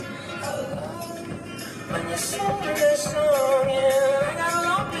when you sing that song, yeah, I got a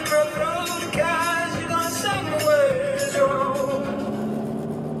lump in my throat, 'cause you're gonna sing the words wrong.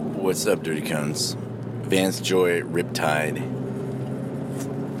 What's up, Dirty Cones? Vance Joy Riptide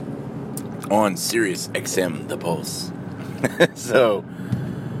on Sirius XM, The Pulse. So,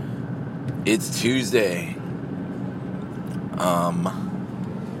 it's Tuesday.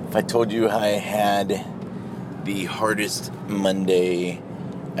 If I told you I had the hardest Monday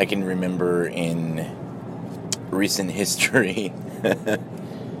I can remember in recent history.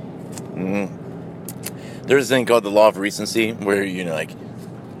 There's a thing called the law of recency where,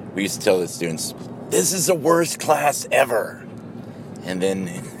 we used to tell the students, this is the worst class ever. And then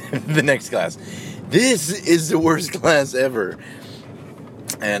the next class, this is the worst class ever.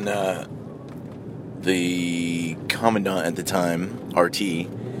 And the commandant at the time, RT,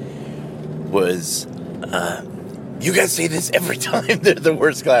 was, you guys say this every time they're the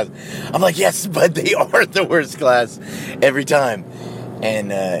worst class. I'm like, yes, but they are the worst class every time.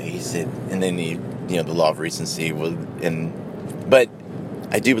 And he said, and then the law of recency but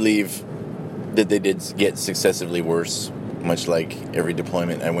I do believe that they did get successively worse, much like every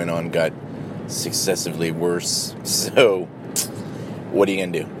deployment I went on got successively worse. So, what are you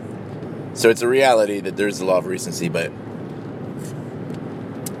going to do? So it's a reality that there's the law of recency,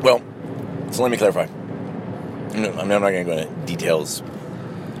 so let me clarify. I'm not going to go into details,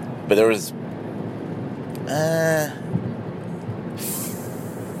 but there was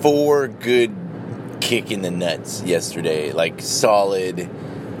 4 good kick in the nuts yesterday, like solid,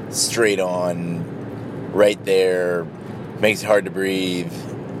 straight on, right there, makes it hard to breathe.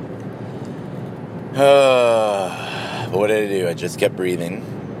 But what did I do? I just kept breathing,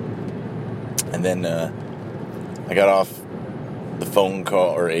 and then I got off the phone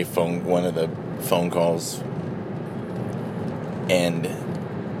call, one of the phone calls, and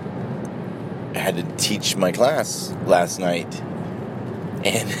I had to teach my class last night.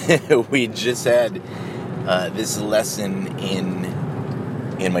 And we just had this lesson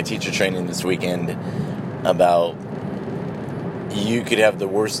in my teacher training this weekend about you could have the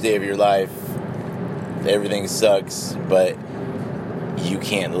worst day of your life, everything sucks, but you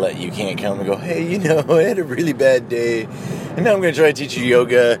can't come and go, hey, I had a really bad day, and now I'm going to try to teach you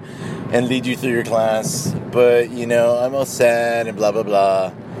yoga and lead you through your class, but, I'm all sad and blah, blah,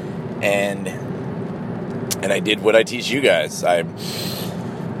 blah. And I did what I teach you guys. I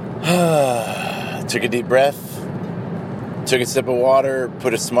took a deep breath, took a sip of water,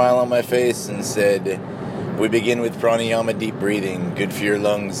 put a smile on my face, and said, we begin with pranayama, deep breathing, good for your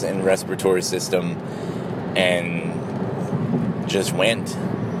lungs and respiratory system, and just went.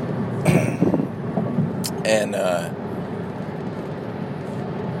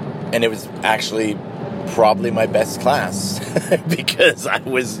 And it was actually probably my best class because I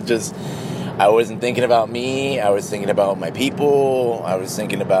wasn't thinking about me. I was thinking about my people. I was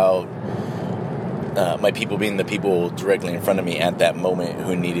thinking about my people being the people directly in front of me at that moment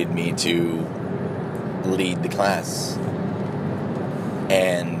who needed me to lead the class.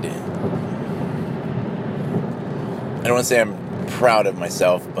 And I don't want to say I'm proud of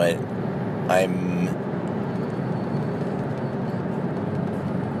myself, but I'm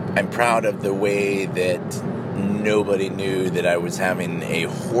proud of the way that nobody knew that I was having a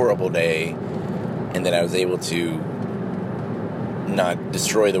horrible day, and that I was able to not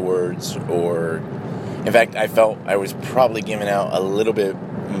destroy the words, or in fact, I felt I was probably giving out a little bit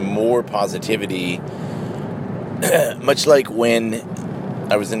more positivity, much like when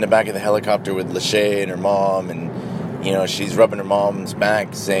I was in the back of the helicopter with Lachey and her mom, and she's rubbing her mom's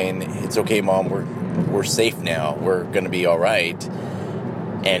back saying, it's okay, Mom, we're safe now, we're going to be all right.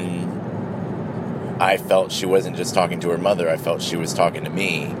 And I felt she wasn't just talking to her mother, I felt she was talking to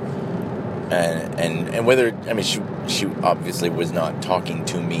me. And whether, she obviously was not talking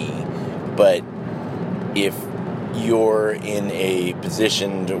to me, but if you're in a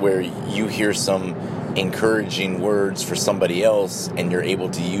position where you hear some encouraging words for somebody else and you're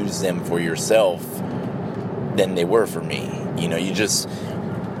able to use them for yourself, then they were for me. You just,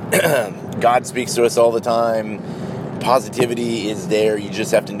 God speaks to us all the time. Positivity is there. You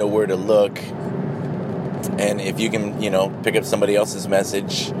just have to know where to look. And if you can, pick up somebody else's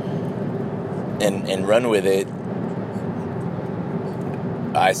message and run with it,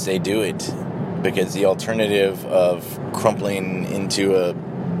 I say do it. Because the alternative of crumpling into a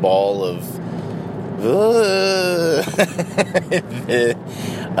ball of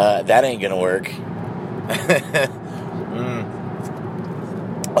that ain't gonna work.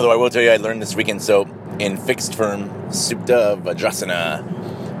 Although I will tell you, I learned this weekend, so in fixed form Supta Vajrasana,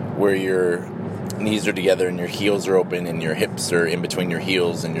 where you're knees are together and your heels are open and your hips are in between your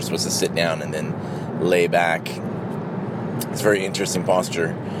heels, and you're supposed to sit down and then lay back. It's a very interesting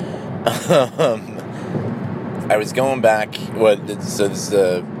posture. I was going back. I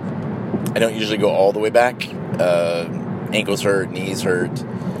don't usually go all the way back. Ankles hurt, knees hurt.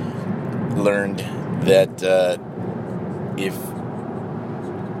 Learned that if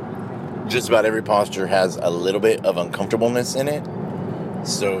just about every posture has a little bit of uncomfortableness in it,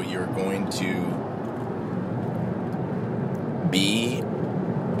 so you're going to be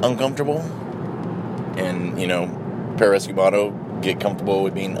uncomfortable, and Perez Cubano, get comfortable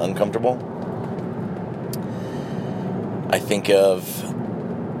with being uncomfortable. I think of,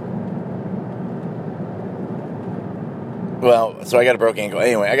 so I got a broken ankle.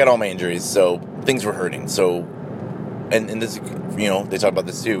 Anyway, I got all my injuries, so things were hurting. So, and this, they talk about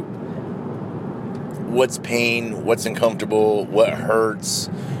this too. What's pain? What's uncomfortable? What hurts?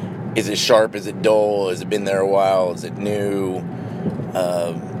 Is it sharp? Is it dull? Has it been there a while? Is it new?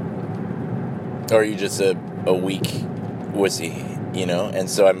 Or are you just a weak wussy, And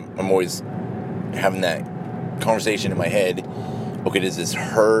so I'm always having that conversation in my head. Okay, does this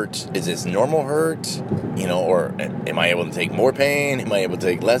hurt? Is this normal hurt? Or am I able to take more pain? Am I able to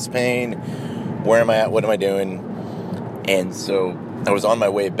take less pain? Where am I at? What am I doing? And so I was on my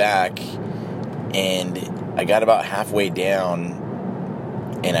way back, and I got about halfway down,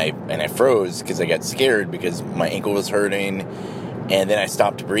 and I froze because I got scared because my ankle was hurting, and then I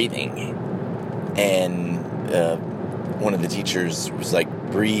stopped breathing, and one of the teachers was like,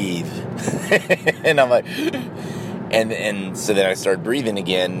 breathe. And I'm like, and so then I started breathing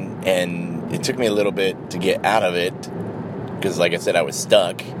again, and it took me a little bit to get out of it because, like I said, I was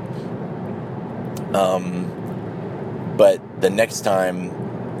stuck. But the next time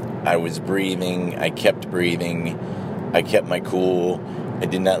I was breathing, I kept breathing, I kept my cool, I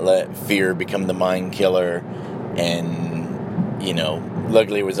did not let fear become the mind killer, and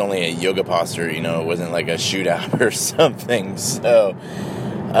luckily it was only a yoga posture, it wasn't like a shootout or something, so,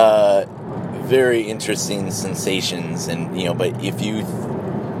 very interesting sensations, and, but if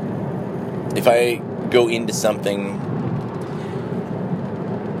I go into something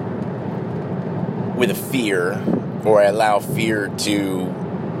with a fear, or I allow fear to,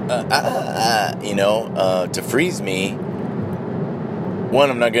 to freeze me, one,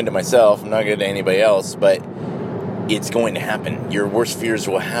 I'm not good to myself, I'm not good to anybody else, but it's going to happen. Your worst fears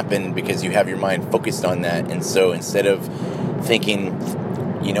will happen because you have your mind focused on that. And so instead of thinking,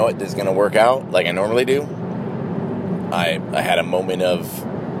 this is going to work out like I normally do, I had a moment of,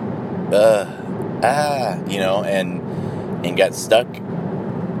 and got stuck.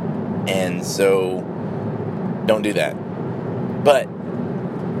 And so don't do that. But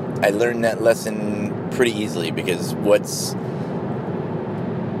I learned that lesson pretty easily, because what's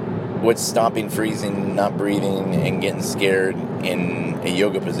stopping freezing, not breathing, and getting scared in a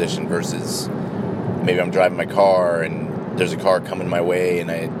yoga position versus maybe I'm driving my car and there's a car coming my way and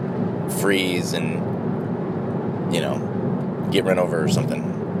I freeze and, get run over or something.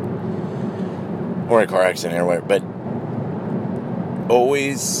 Or a car accident or whatever. But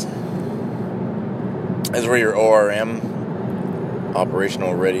always, as for your ORM,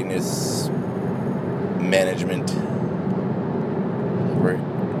 Operational Readiness Management,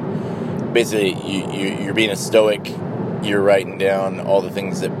 basically, you're being a stoic. You're writing down all the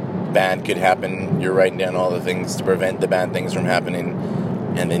things that bad could happen. You're writing down all the things to prevent the bad things from happening.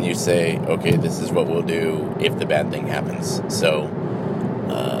 And then you say, okay, this is what we'll do if the bad thing happens. So,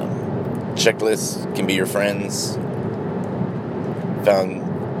 checklists can be your friends. Found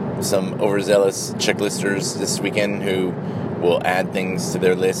some overzealous checklisters this weekend who will add things to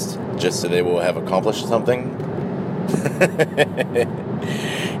their list just so they will have accomplished something.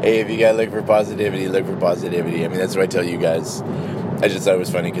 Hey, if you gotta look for positivity, look for positivity. I mean, that's what I tell you guys. I just thought it was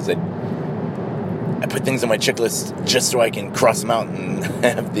funny because I put things on my checklist just so I can cross them out and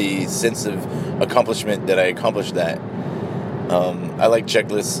have the sense of accomplishment that I accomplished that. I like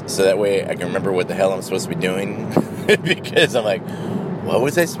checklists so that way I can remember what the hell I'm supposed to be doing. Because I'm like, what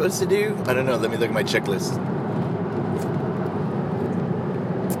was I supposed to do? I don't know. Let me look at my checklist.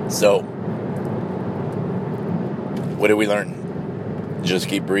 So, what did we learn? Just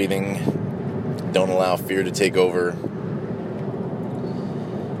keep breathing. Don't allow fear to take over.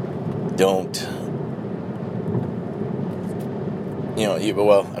 Don't, I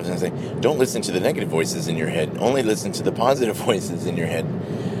was going to say, don't listen to the negative voices in your head. Only listen to the positive voices in your head.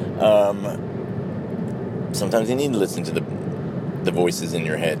 Sometimes you need to listen to the voices in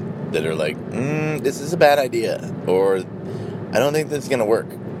your head that are like, this is a bad idea, or I don't think this is going to work.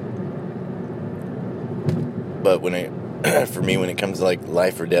 But when for me when it comes to like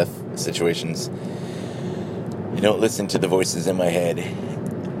life or death situations. I don't listen to the voices in my head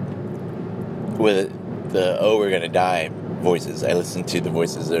with the "oh, we're gonna die" voices. I listen to the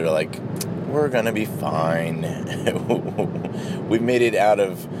voices that are like, "We're gonna be fine. We've made it out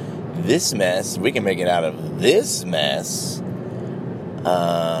of this mess. We can make it out of this mess."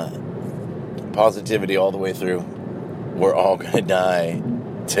 Positivity all the way through. We're all gonna die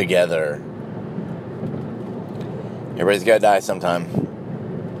together. Everybody's gotta die sometime.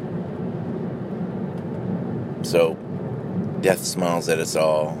 So, death smiles at us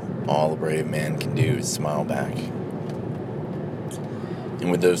all. All a brave man can do is smile back. And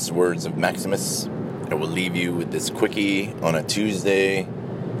with those words of Maximus, I will leave you with this quickie on a Tuesday.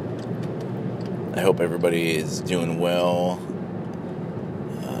 I hope everybody is doing well.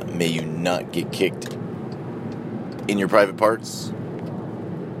 May you not get kicked in your private parts.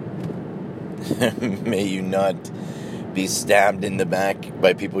 May you not be stabbed in the back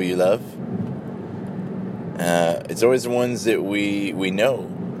by people you love. It's always the ones that we know.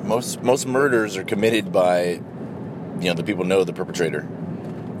 Most murders are committed by, the people know the perpetrator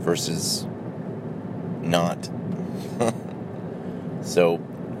versus not. So,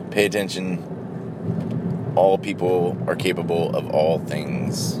 pay attention. All people are capable of all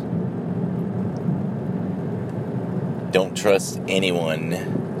things. Don't trust anyone,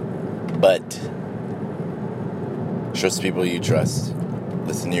 but trust people you trust.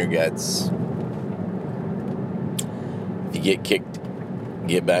 Listen to your guts. If you get kicked,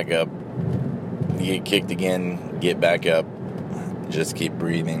 get back up. If you get kicked again, get back up. Just keep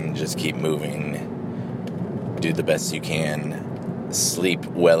breathing. Just keep moving. Do the best you can. Sleep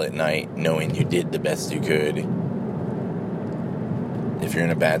well at night, knowing you did the best you could. If you're in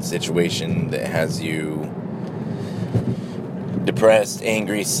a bad situation that has you depressed,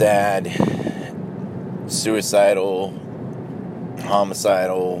 angry, sad, suicidal,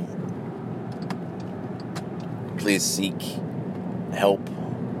 homicidal, please seek help.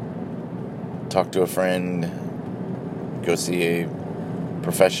 Talk to a friend. Go see a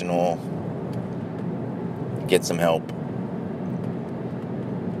professional. Get some help.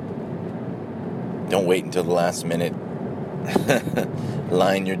 Don't wait until the last minute.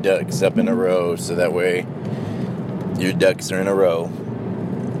 Line your ducks up in a row so that way your ducks are in a row.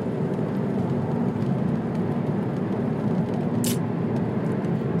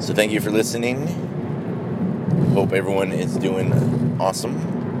 So thank you for listening. Hope everyone is doing awesome.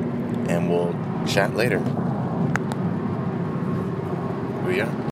 And we'll chat later. Booyah.